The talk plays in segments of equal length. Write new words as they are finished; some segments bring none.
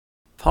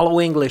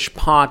Follow English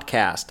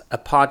Podcast, a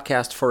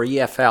podcast for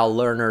EFL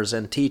learners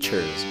and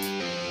teachers.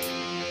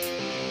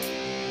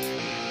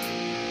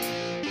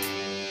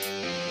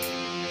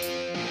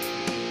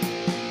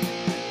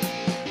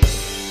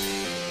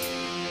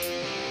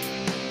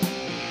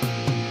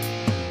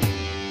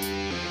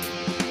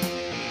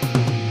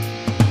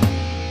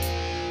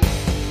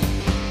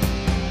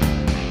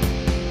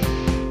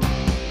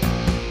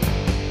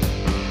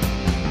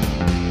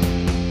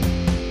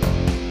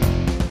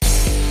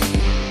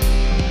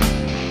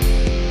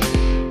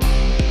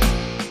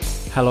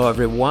 Hello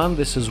everyone,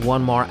 this is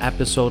one more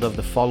episode of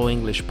the Follow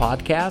English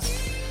Podcast.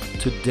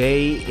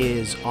 Today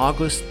is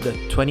August the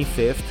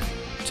 25th,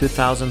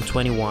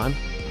 2021.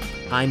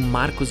 I'm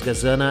Marcos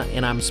Gazana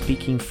and I'm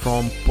speaking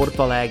from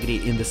Porto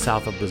Alegre in the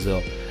south of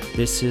Brazil.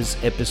 This is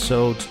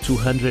episode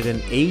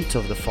 208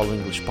 of the Follow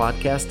English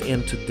Podcast,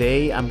 and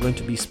today I'm going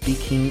to be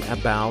speaking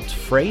about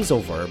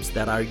phrasal verbs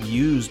that are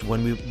used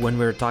when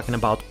we're talking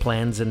about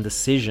plans and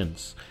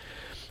decisions.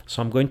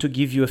 So I'm going to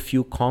give you a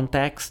few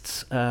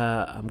contexts.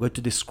 I'm going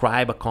to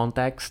describe a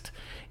context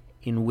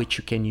in which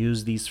you can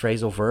use these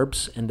phrasal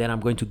verbs, and then I'm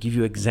going to give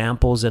you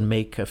examples and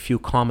make a few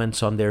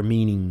comments on their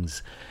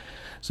meanings.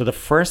 So the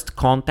first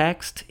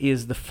context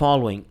is the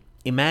following.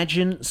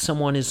 Imagine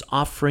someone is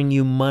offering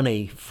you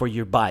money for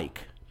your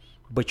bike,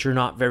 but you're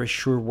not very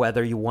sure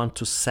whether you want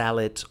to sell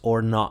it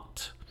or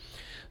not.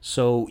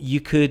 So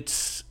you could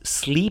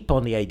sleep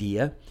on the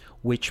idea,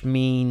 which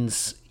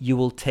means you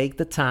will take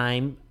the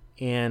time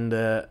and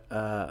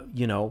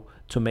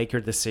to make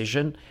your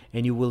decision,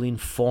 and you will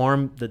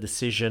inform the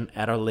decision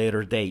at a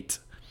later date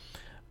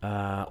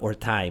or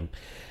time.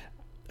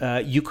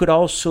 You could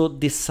also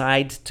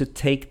decide to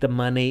take the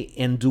money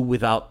and do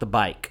without the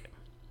bike.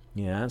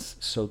 Yes,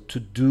 so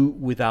to do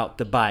without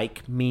the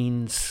bike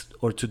means,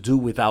 or to do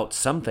without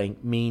something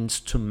means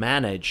to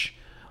manage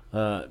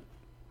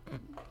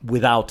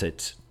without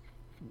it.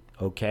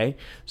 Okay,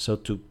 so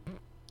to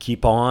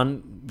keep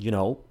on,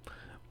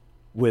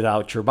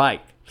 without your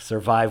bike.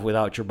 Survive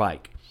without your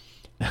bike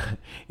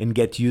and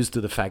get used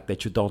to the fact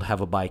that you don't have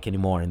a bike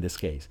anymore in this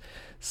case.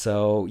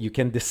 So you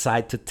can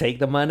decide to take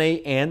the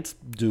money and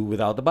do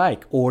without the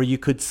bike, or you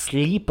could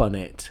sleep on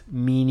it,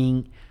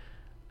 meaning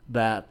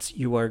that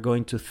you are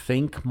going to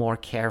think more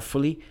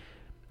carefully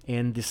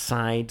and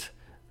decide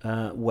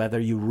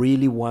whether you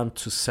really want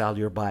to sell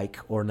your bike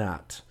or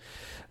not.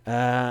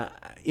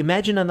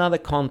 Imagine another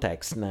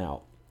context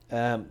now.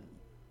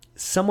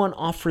 Someone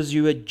offers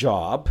you a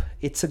job.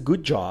 It's a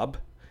good job,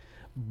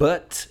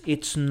 but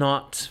it's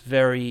not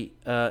very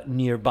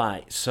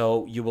nearby.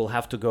 So you will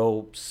have to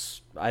go,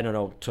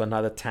 to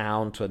another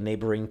town, to a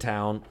neighboring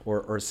town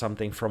or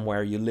something from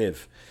where you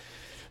live.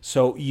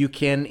 So you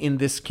can, in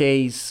this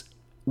case,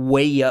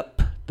 weigh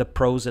up the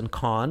pros and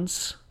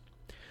cons.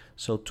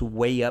 So to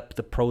weigh up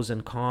the pros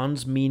and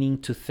cons, meaning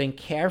to think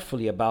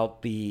carefully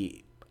about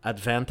the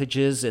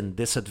advantages and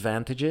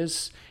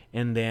disadvantages,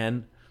 and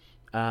then,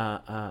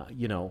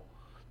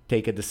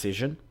 take a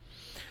decision.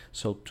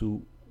 So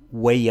to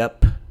weigh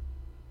up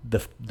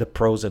the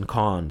pros and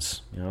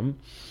cons.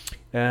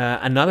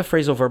 Another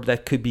phrasal verb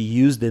that could be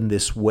used in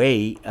this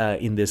way,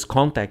 in this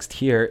context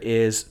here,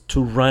 is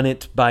to run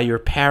it by your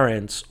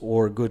parents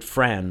or a good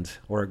friend.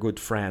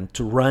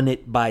 To run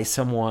it by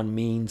someone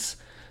means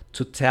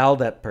to tell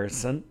that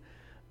person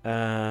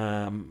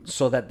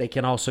so that they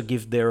can also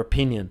give their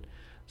opinion.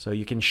 So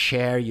you can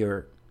share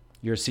your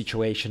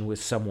situation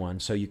with someone.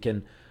 So you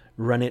can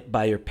run it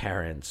by your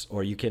parents,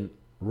 or you can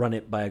run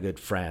it by a good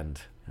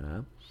friend.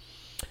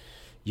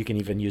 You can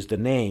even use the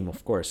name,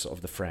 of course,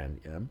 of the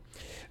friend.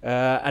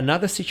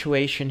 Another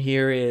situation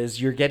here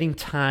is you're getting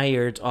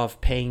tired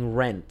of paying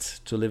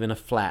rent to live in a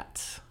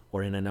flat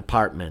or in an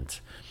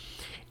apartment,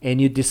 and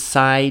you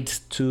decide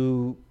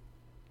to,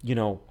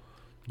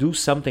 do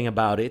something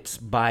about it,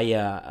 buy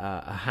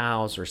a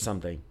house or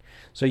something.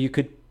 So you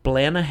could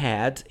plan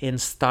ahead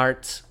and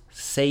start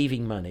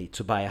saving money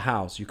to buy a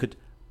house. You could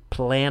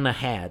plan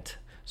ahead.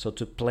 So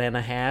to plan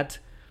ahead,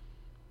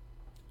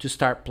 to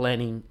start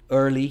planning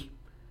early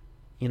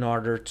in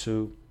order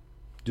to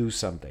do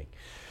something.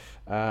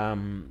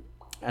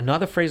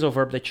 Another phrasal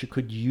verb that you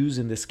could use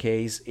in this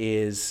case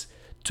is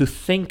to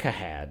think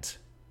ahead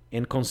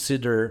and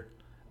consider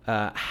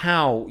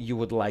how you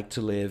would like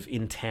to live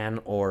in 10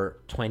 or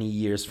 20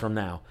 years from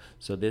now.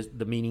 So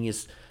the meaning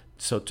is,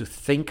 so to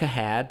think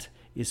ahead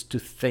is to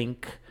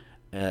think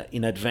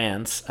in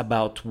advance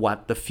about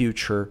what the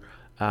future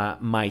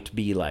might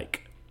be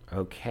like.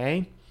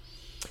 Okay?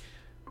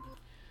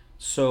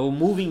 So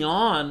moving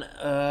on,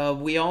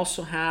 we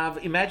also have,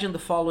 imagine the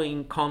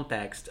following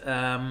context.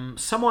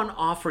 Someone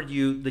offered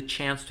you the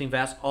chance to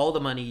invest all the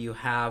money you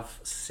have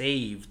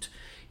saved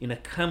in a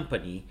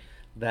company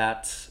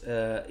that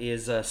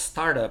is a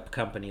startup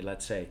company,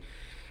 let's say.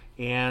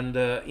 And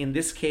in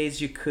this case,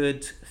 you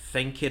could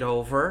think it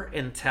over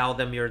and tell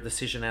them your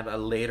decision at a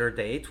later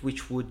date,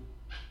 which would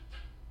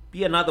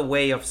be another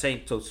way of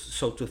saying,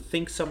 so to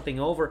think something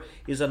over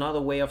is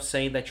another way of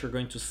saying that you're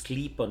going to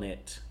sleep on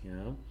it,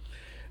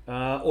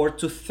 or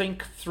to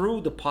think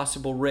through the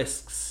possible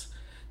risks,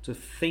 to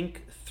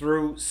think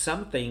through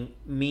something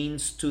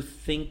means to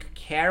think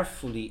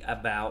carefully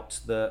about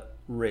the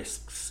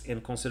risks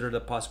and consider the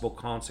possible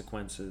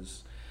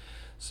consequences.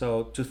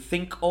 So to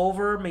think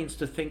over means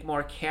to think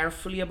more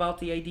carefully about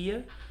the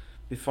idea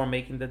before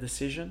making the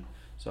decision.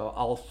 So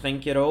I'll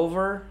think it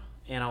over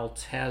and I'll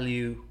tell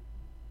you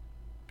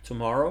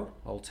tomorrow.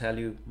 I'll tell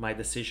you my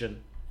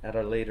decision at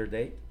a later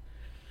date.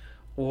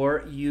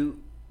 Or you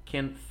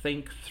can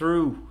think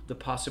through the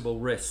possible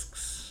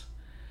risks.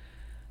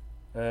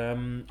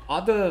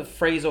 Other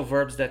phrasal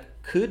verbs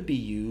that could be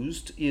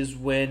used is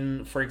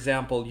when, for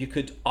example, you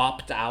could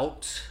opt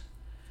out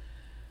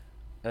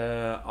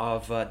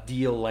of a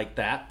deal like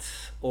that,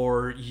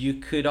 or you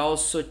could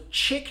also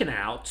chicken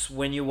out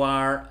when you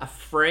are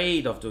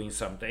afraid of doing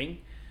something.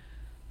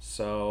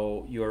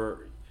 So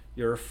you're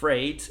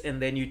afraid and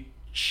then you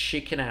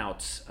chicken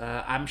out.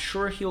 I'm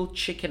sure he'll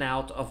chicken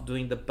out of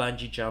doing the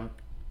bungee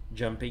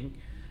jumping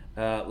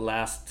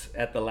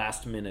at the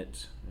last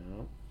minute.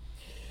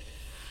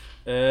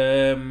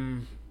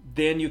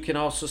 Then you can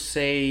also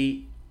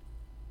say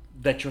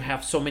that you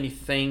have so many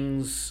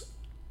things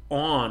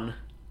on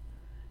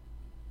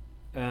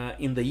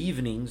in the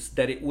evenings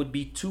that it would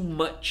be too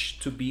much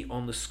to be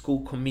on the school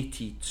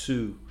committee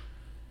too.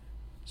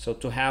 So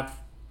to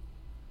have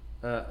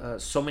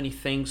so many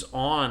things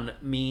on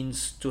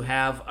means to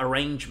have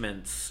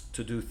arrangements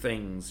to do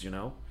things,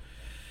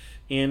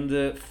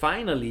 And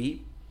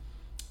finally,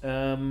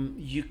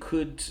 you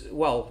could,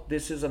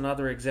 this is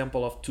another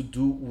example of to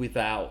do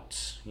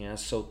without. Yeah,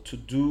 so to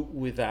do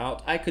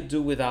without, I could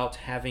do without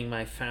having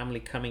my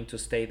family coming to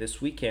stay this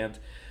weekend,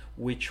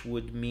 which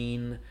would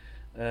mean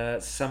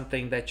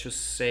something that you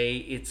say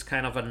it's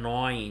kind of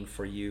annoying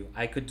for you.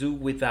 I could do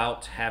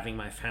without having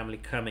my family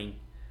coming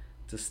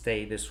to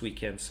stay this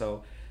weekend.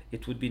 So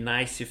it would be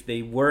nice if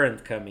they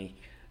weren't coming.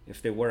 That's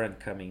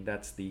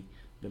the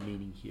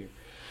meaning here.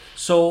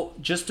 So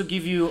just to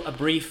give you a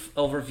brief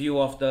overview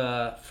of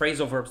the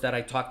phrasal verbs that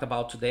I talked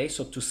about today.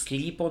 So to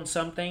sleep on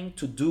something,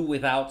 to do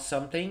without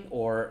something,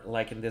 or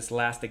like in this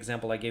last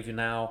example I gave you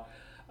now,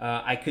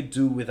 I could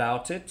do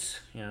without it.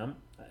 Yeah.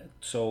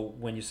 So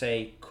when you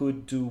say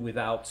could do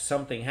without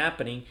something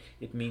happening,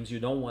 it means you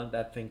don't want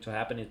that thing to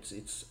happen.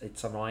 It's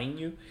annoying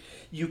you.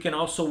 You can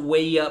also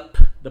weigh up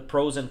the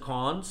pros and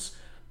cons.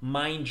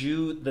 Mind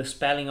you, the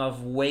spelling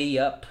of weigh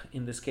up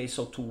in this case,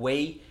 so to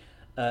weigh,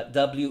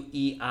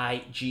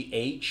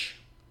 W-E-I-G-H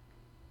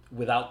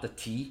without the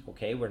T,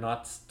 okay? We're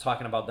not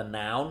talking about the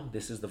noun,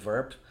 this is the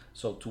verb.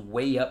 So to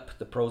weigh up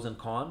the pros and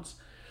cons.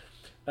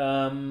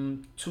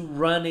 To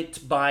run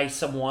it by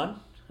someone,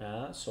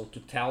 so to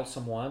tell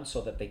someone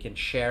so that they can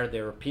share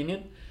their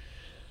opinion.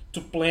 To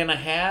plan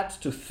ahead,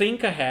 to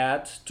think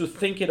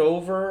it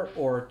over,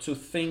 or to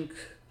think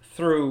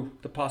through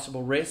the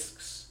possible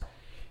risks.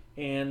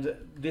 And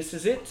this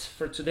is it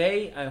for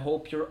today. I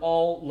hope you're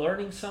all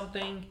learning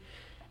something.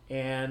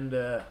 And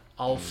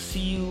I'll see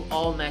you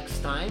all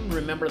next time.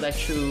 Remember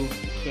that you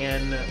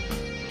can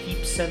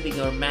keep sending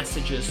your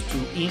messages to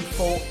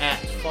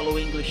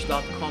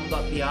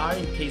info@followenglish.com.br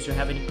in case you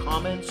have any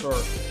comments or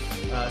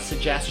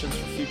suggestions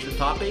for future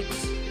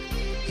topics.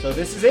 So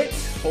this is it.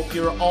 Hope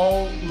you're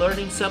all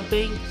learning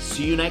something.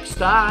 See you next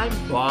time.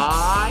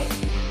 Bye.